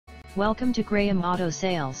Welcome to Graham Auto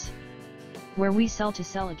Sales, where we sell to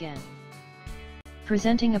sell again.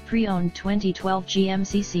 Presenting a pre-owned 2012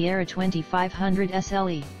 GMC Sierra 2500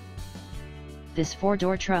 SLE. This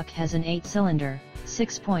 4-door truck has an 8-cylinder,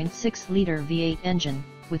 6.6-liter V8 engine,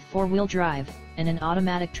 with 4-wheel drive, and an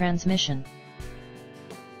automatic transmission.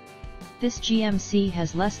 This GMC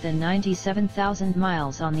has less than 97,000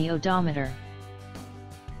 miles on the odometer.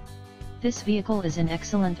 This vehicle is in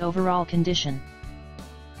excellent overall condition.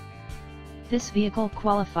 This vehicle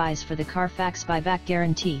qualifies for the Carfax buyback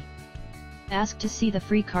guarantee. Ask to see the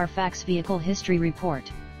free Carfax Vehicle History Report.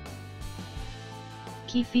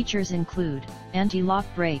 Key features include anti-lock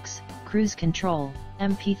brakes, cruise control,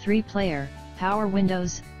 MP3 player, power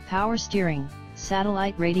windows, power steering,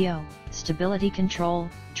 satellite radio, stability control,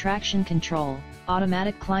 traction control,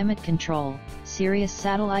 automatic climate control, Sirius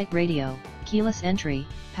satellite radio, keyless entry,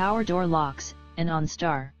 power door locks, and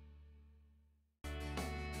OnStar.